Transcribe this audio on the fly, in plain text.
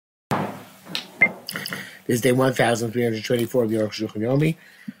This is day 1324 of the Arukh HaShulchan Yomi.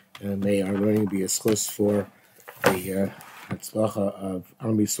 May our learning be as close for the Hatzlacha of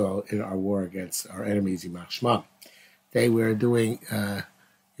Am Yisrael in our war against our enemies, Yimach Shema. Today we're doing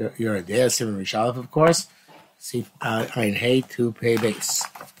your idea, Simon Rishalef, of course. See, Ein Hey to Pei Base.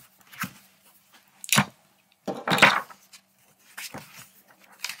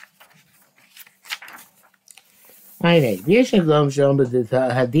 Ein Hey. V'yesh Glom Shalom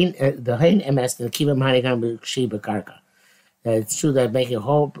Hadin the Hein MS the Kivam Hanigam B'Kshi B'Karka. It's true that making a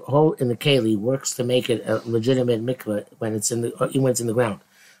hole in the keli works to make it a legitimate mikveh when it's in the ground.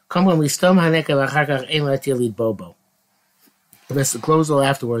 Come when we stom haneka v'acharkach ein latil lead bobo. Unless the close all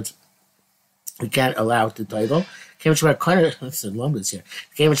afterwards, we can't allow it to title. It's Lumbus here.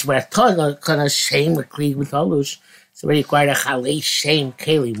 It's already quite a chalei shame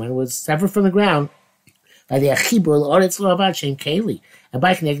keli when it was severed from the ground. By the achibur or it's law about shame keli, and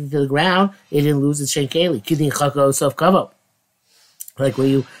by connecting to the ground, it didn't lose its shame keli. Kidin chako sof kavo, like where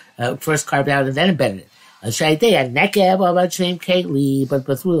you first carved out and then embedded it. A shaitei a nekev about shame keli, but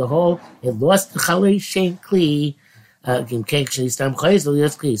through the hole it lost the chalei shame kli. So then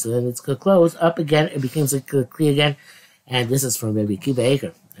it's closed up again. It becomes a kli again, and this is from Rabbi Kiva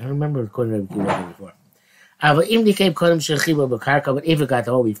Eger. I remember quoting Rabbi Kiva Eger before. But if it got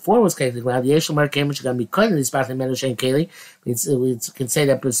the hole before it was connected to the ground, the Yeshomar came which got me cut in this path and metal shen keli. We can say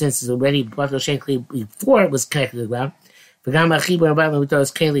that since it's already metal shen keli before it was connected to the ground.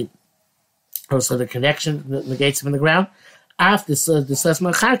 Also the connection negates from the ground. After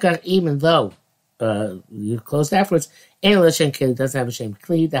the even though you closed afterwards, shen keli doesn't have a shen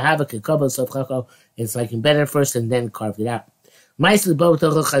keli. The havak kikobo sof chako. It's like embedded first and then carved it out.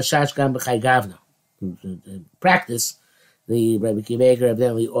 Practice, the Rabbi Kiva Eger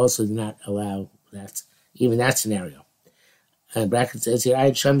evidently also did not allow that, even that scenario. And bracket says here,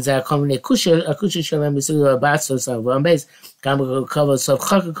 I shams out common a kusha shalem bisuga baso some one base, gamma cover so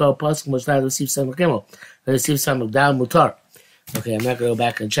chakako posk was not receive some gimel, but receive some down mutar. Okay, I'm not going to go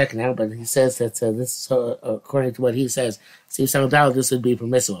back and check now, but he says that this, according to what he says, see some down, this would be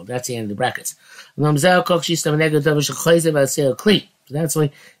permissible. That's the end of the brackets. So that's why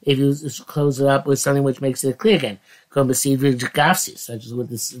if you close it up with something which makes it clear again, such as with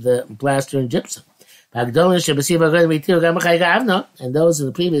the plaster and gypsum. And those in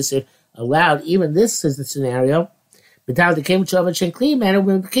the previous allowed, even this is the scenario. Without the came to shen kli manner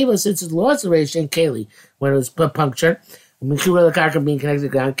when the kiva since it lost the shen keli when it was punctured. Being connected to the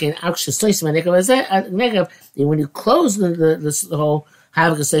ground can actually when you close the hole,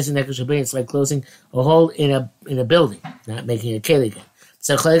 have a slice it's like closing a hole in a building, not making a keli again.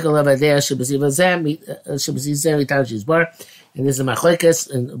 So and this is machlekes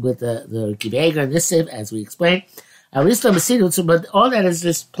and with the Kiva Eger and this save as we explained. But all that is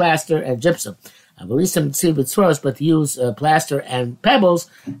just plaster and gypsum. But to use plaster and pebbles,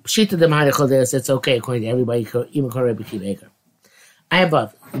 it's okay according to everybody, even according to Kiva Eger. I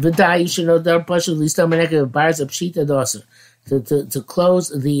above. You should know that partially bars of pshita doser to close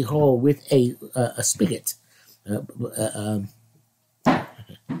the hole with a spigot.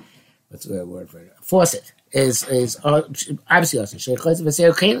 What's the word for it? Faucet is obviously also makes it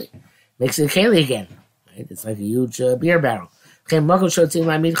a keli again. Right? It's like a huge beer barrel. So they have a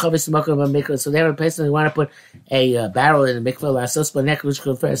place and they want to put a barrel in the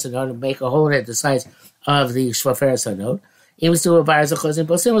mikveh in order to make a hole in it the size of the shvaferes hanod. Even still, a virus closing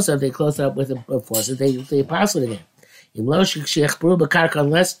so if they close it up with a faucet, they pass it again. Unless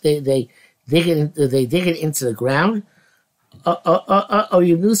they dig it into the ground. Or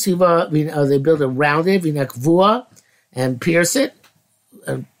they build around it, and pierce it,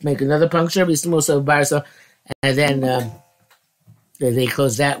 and make another puncture, and then they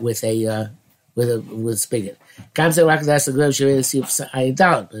close that with a spigot. That's only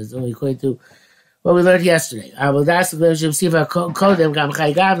according to what we learned yesterday.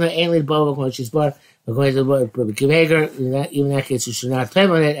 According to Rabbi Kiva Eger, even in that case, you should not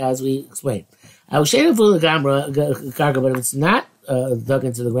table on it, as we explained. I was shaded full of karka, but if it's not dug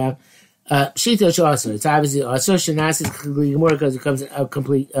into the ground, pshita also. It's obviously also shenasi because it comes a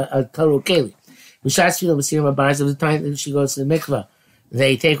total keli. Mishatz filo b'sirim bars of the time that she goes to the mikvah,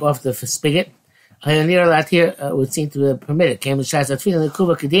 they take off the spigot. Near lot here would seem to be permitted. Came mishatz atfilo the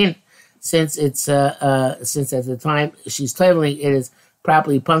kuva kedin, since it's since at the time she's toiling, it is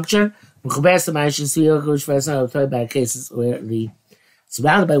properly punctured. We're talking about cases where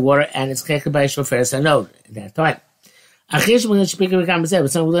surrounded by water and it's connected by a shofar sanod at that time. But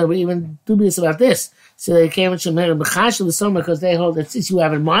some were even dubious about this. So they came and because they hold that since you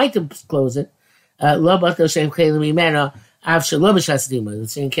have in mind to close it, the same keli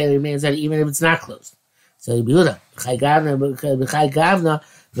remains that even if it's not closed. So Yehuda, Chai Gavna,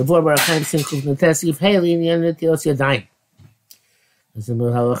 the Vorbar Chaim Simchus Natesiv Haley in the end of Tilos Yadayim. As the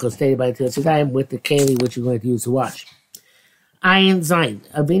halacha stated by Tilos Yadayim with the keli which you're going to use to wash. Ayin Zayin.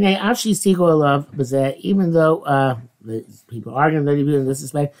 Abinei Afshi Sigo Alav, but even though the people arguing that in this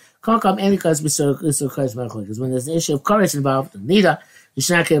respect, can't come any cause because when there's an issue of chorus involved, Nida, you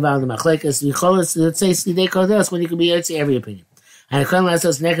should not get involved in the machlekes. We call it, let's say, Slidei Kodesh, when you can be Yotzi every opinion. And Chon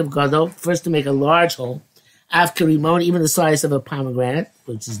Lasos Nekev Gadol, first to make a large hole, after Rimon, even the size of a pomegranate,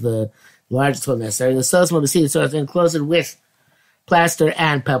 which is the largest hole necessary. The Sos Mobasid, so then close it with plaster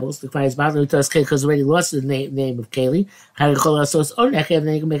and pebbles. The Christ Bottom Tos Keli, because already lost the name of Keli. Chon Lasos Nekev,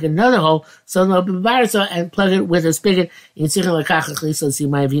 then you can make another hole, so no Bibarso, and plug it with a spigot in Sichel Lakachachli, so see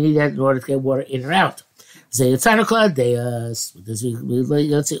if you need that in order to get water in or out. Zayatzanokla Deus. Let's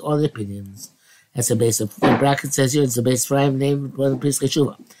see all the opinions. That's the base of the bracket says here. It's the base for him named for the Pesach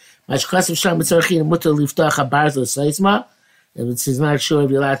Shuvah. Mashkasim Sham Mitzorchin Mutter Liftach Habarzo Seisma. It's not sure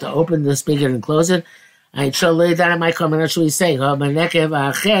if you're allowed to open the spigot and close it. I shall lay down. I might come. I'm not sure he's saying. Oh, my nekev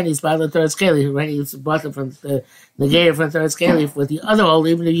achen. He's by the third scale. He already bought it from the negator from the third scale with the other hole.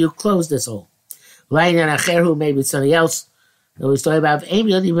 Even if you close this hole, lying on acher who maybe it's something else. That we talking about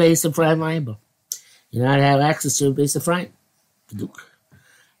maybe only based on Ephraim Mayimbo. You not have access to it based on Ephraim.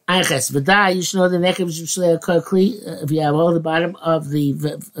 Eiches v'da. You should know the nekev shlei kli. If you have all the bottom of the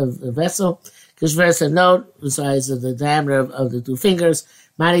vessel, because verse a note the size of the diameter of the two fingers.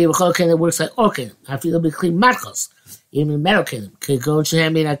 Mani Yevachol Kelim works like all Kelim. I feel it'll be clean matchos, even metal Kelim. Could go into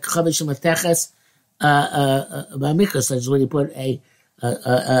him in a chavish mateches by mikvah, such as when you put a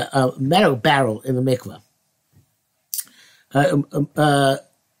metal barrel in the mikvah.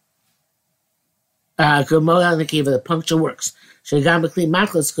 The puncture works. Shegam b'kli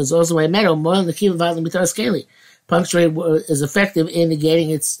matchos because also by metal more than the kiva v'alim b'tar skeli. Puncture is effective in negating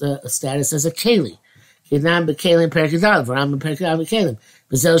its status as a keli. Kidnam b'kelim perikidal, v'ram b'perikidal b'kelim.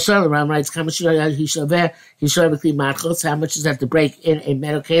 B'zel shol, Ram writes, how much b'kli matchos, how much does that have to break in a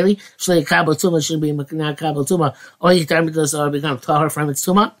metal keli? Shlei kabel tuma shouldn't be not kabel tuma. Or you can become tahor from its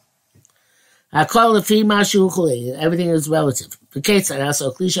tuma. I call the fee mashu chulei. Everything is relative. The case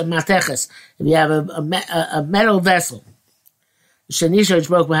also klisha mateches. If you have a metal vessel, shanisha which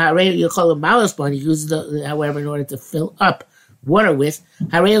broke by harei, you call it malos bone. You use it, however, in order to fill up water with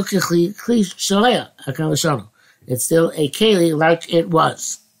harei kli shalaya akalashono. It's still a keli like it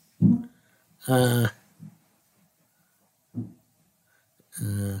was. I'm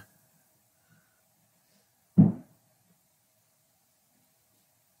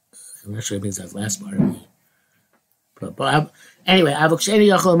not sure it means that last part of me. But anyway, if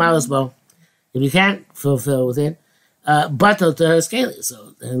you can't fulfill with it, but to scale it,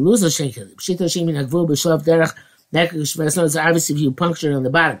 so lose a shekel. Pshita shemin hagvul b'shlav derech nekesh v'esnot. Obviously, if you puncture it on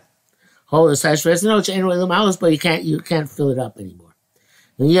the bottom, hole the size v'esnot, but you can't fill it up anymore.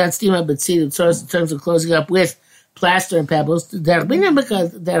 When you had steam up, but see in terms of closing up with plaster and pebbles, derech binyan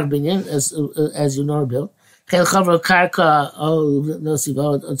because derech binyan as you know built. So to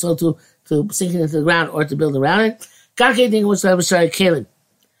sink it into the ground or to build around it. Thing was I was trying to kill him.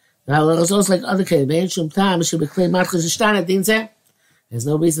 Now it was also like other kelim. Time should be clean matchos ishtana. Didn't say. There's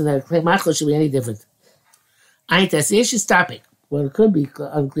no reason that clean matchos should be any different. I think that's the issue topic. Well, it could be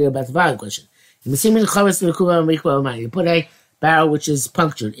unclear about the following question. You put a barrel which is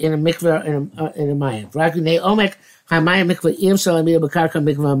punctured in a mikveh in a mayan.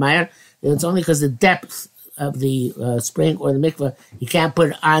 It's only because the depth of the spring or the mikveh, you can't put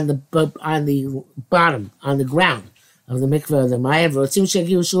it on the bottom, on the ground of the mikveh of the mayan.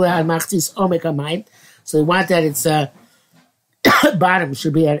 So you want that its bottom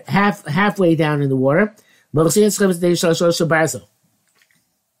should be at halfway down in the water. And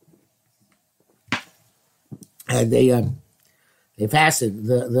they fastened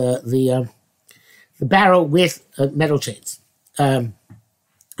the barrel with metal chains. And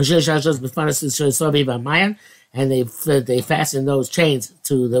they fasten those chains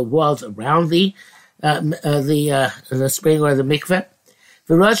to the walls around the spring or the mikveh.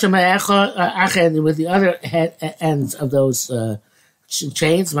 With the other ends of those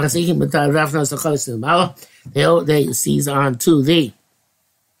chains, they seize on to the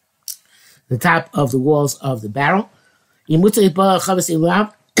top of the walls of the barrel. Again,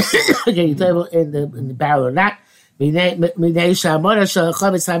 you table in the barrel or not. Like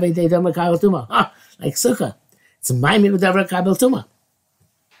sukkah. It's a mime with Davra Kabel Tuma.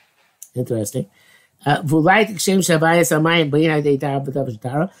 Interesting.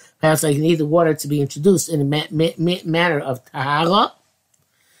 Perhaps like you need the water to be introduced in a manner of tahara.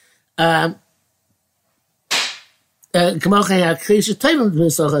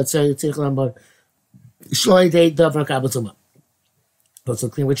 Shloi de davar kabel tuma. Also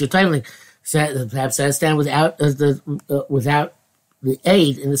clean what you're titling. Perhaps stand without without the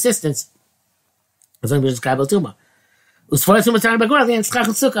aid and assistance. As long as it's kabel tuma. Usfar tuma tana bagor then schach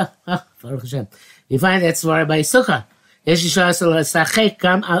sukkah. Arukh HaShulchan. You find that svara by sukkah. Yesh yishasel sachek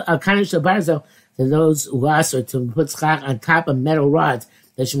kam al kanish barzel. To those who ask her to put schach on top of metal rods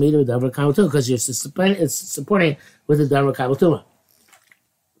that should meet with davar kabel tuma because you're supporting with the davar kabel tuma.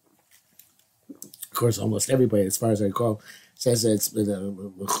 Of course, almost everybody, as far as I recall, says that it's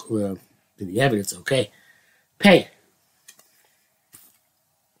the evidence. Okay, pay,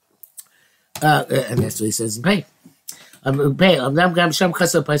 and that's what he says in pay. Pay.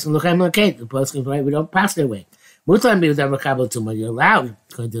 The post can write. We don't pass their way. You're allowed,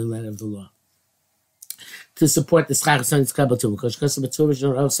 according to the letter of the law, to support the schach son kabel tuma because the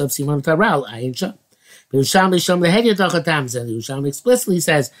Torah of sub simon taral ayin sham. Yerushalmi explicitly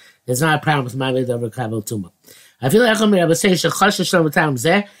says there's not a problem with my davar kabel tuma. I feel like I'm going to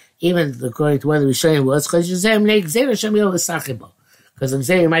say even according to whether we show him was because the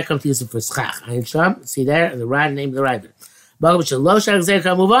Xer might come to use it for schach. Ayin sham, see there, the rod name of the rider.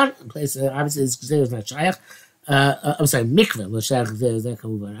 Move on. Place obviously this Xer is not shaykh. I'm sorry, mikveh lo shaykh Xer is not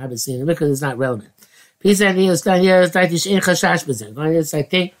move on. Obviously, the mikveh is not relevant. Peace and is done here. I think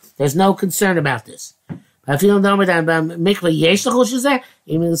there's no concern about this. I feel no more than mikveh yesh l'chol shezeh.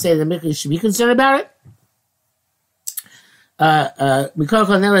 Even to say the mikveh should be concerned about it.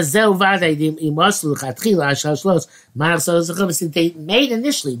 They made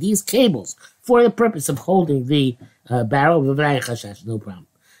initially these cables for the purpose of holding the barrel. No problem.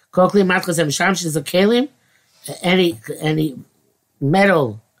 Any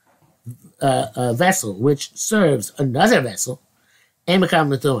metal vessel which serves another vessel, like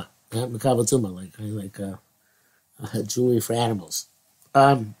jewelry for animals.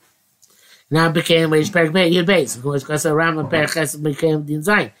 Now it became which Perek base, of course, because Ram and Perek became the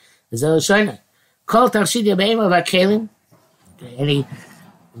design. Is that Shoina? Call Tachshid Yabeim of Akalim, any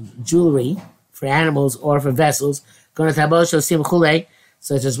jewelry for animals or for vessels, going to Tabosho Simchule,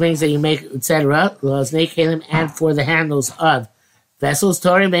 such as rings that you make, etc., and for the handles of vessels,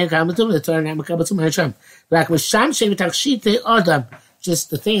 Torah and Kamatum, the Torah and Kamatum Hasham. Like with Sham Shem Tachshid Adam,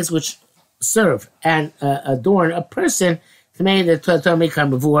 just the things which serve and adorn a person. To make the Torah may come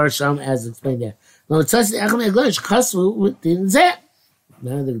before some as explained there. No, it says the English Kasu didn't say.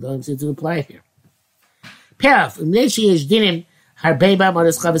 None of the don't seem to apply here. Peraf, Mneshi Dinim, Harbeba,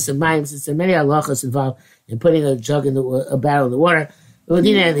 Modest Chavis and Mayim, since there are many halachas involved in putting a jug in a barrel in the water.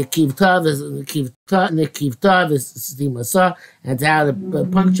 Udina, the Kivtav is steam masa, and how to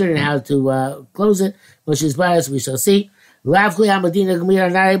puncture and how to close it, which is biased, we shall see. Lavkli Amadina Gmira,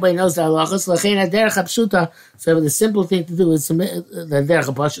 not everybody knows the halachas. Lachena derech hapshuta. So the simple thing to do is the derech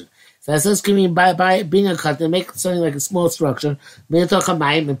hapashut. So that's us coming by being a cut and make something like a small structure, and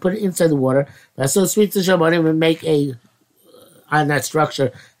put it inside the water. That's so sweet to Shabbatim and make on that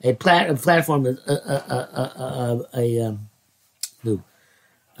structure a platform,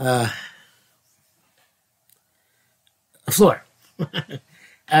 a floor.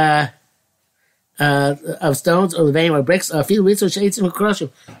 Of stones or vein or bricks, a few research aids and crush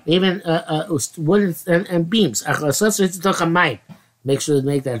even wood and beams. Make sure to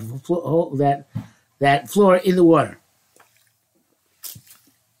make that floor in the water.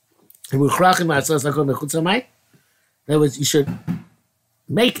 In other words, you should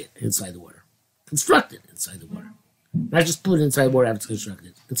make it inside the water, construct it inside the water, not just put it inside the water after it's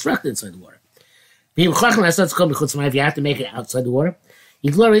constructed. Construct it inside the water. If you have to make it outside the water.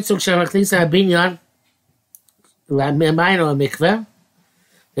 They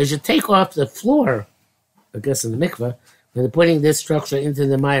should take off the floor, I guess, in the mikveh, when they're putting this structure into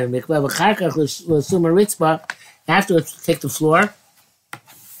the minor mikveh. Afterwards, take the floor,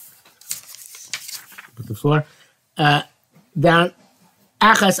 put the floor down,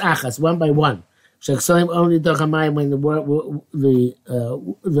 achas, one by one. Only when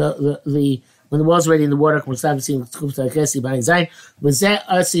when the wall's ready in the water, was that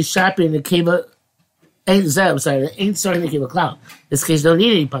shopping in the kiva ain't starting to give a cloud. This case don't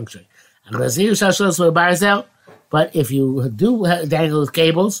need any puncturing. But if you do dangle with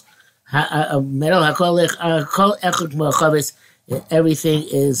cables, metal everything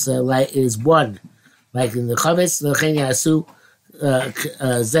is is one. Like in the chavis, the yasu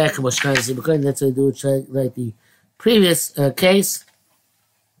because that's what I do like the previous case.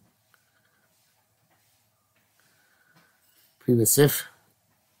 Previous if,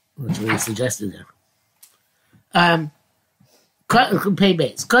 which we suggested there. Pay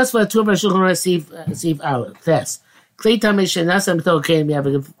base. Cost for a 2 receive our test. Kli tamei shenasam b'tol kelim, you have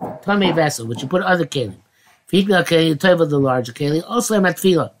a tamei vessel, which you put other kelim. V'hikna kelim, you toivel the larger kelim. Also, I'm at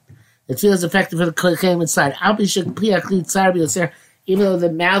tefillah. The tefillah is effective for the kelim inside. Al pi shek pli hakli tzar b'yoser, even though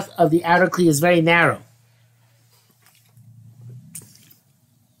the mouth of the outer kli is very narrow.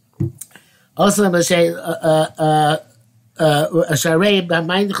 Also, I'm going to say, Asharei,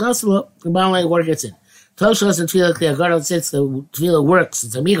 b'mayim d'choslo, the bottom line word gets in. Toshos and tefillah kli, agadol sits, the tefillah works,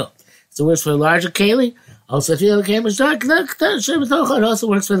 it's amigo. So it works for a larger keli. Also, tefillah kelim is dark. It also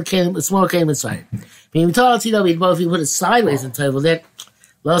works for the kelim, the small kelim inside. Being told, if you put it sideways in table, then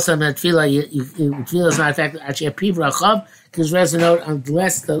losam and tefillah, tefillah is not effective. Actually, a piv rachav because resonate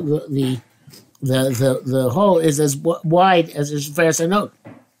unless the hole is as wide as the first note.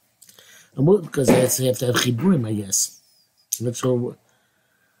 Because you have to have chiburim, I guess. Not sure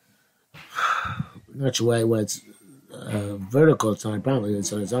why it's vertical. It's not a problem. It's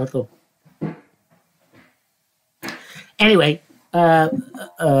horizontal. Anyway, also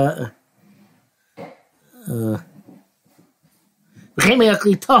the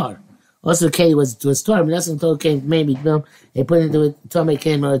keli was to a storm. That's until it came maybe they put into it until it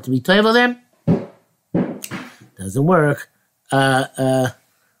came to be toivel them. Doesn't work. Doesn't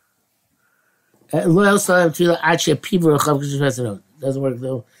work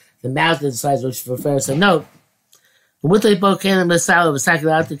though. The mouth decides which prefers a note. With the bokalim masala,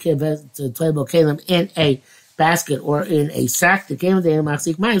 out to toivel kalim in a basket or in a sack, the game of the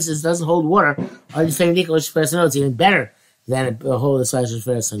Machzik Mayim says doesn't hold water. Or the same Nico Shfersa it's even better than a hole the size of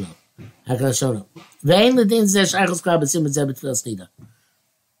Shfersa note. How can I show them? Vein the din says Shachos Klab and Simon Zebet Tfilas Nida.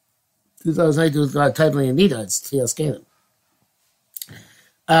 This has nothing to do with titling and Nida, it's Tfilas Kalim.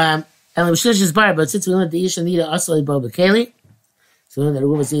 And the Mishish is bar, but since we learned the Isha Nida Asali Bo Bekeli, so we learned that the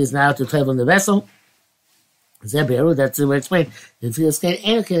woman is now to travel in the vessel. Zeberu, that's the way it's explained. The Tfilas Kalim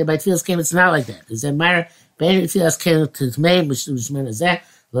and okay, by Tfilas Kalim it's not like that. It's a minor. Tfilas Kalim to Tmei, which meant is that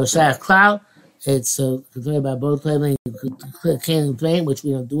Lo Shach Klal. It's talking about both traveling Kalim Tmei, which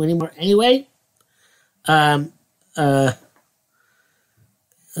we don't do anymore anyway. Bang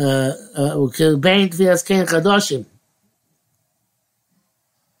Tfilas Kalim Chadoshim.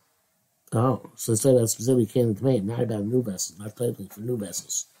 Oh, so it's talking about specifically Kalim Tmei, not about new vessels, not traveling for new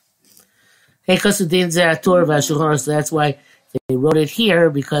vessels. Hey, because so that's why they wrote it here,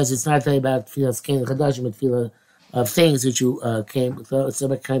 because it's not about Tfilas Kalim Chadashim, but Tfilah of things that you came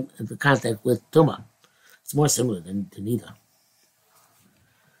into contact with Tumah. It's more similar than Nida.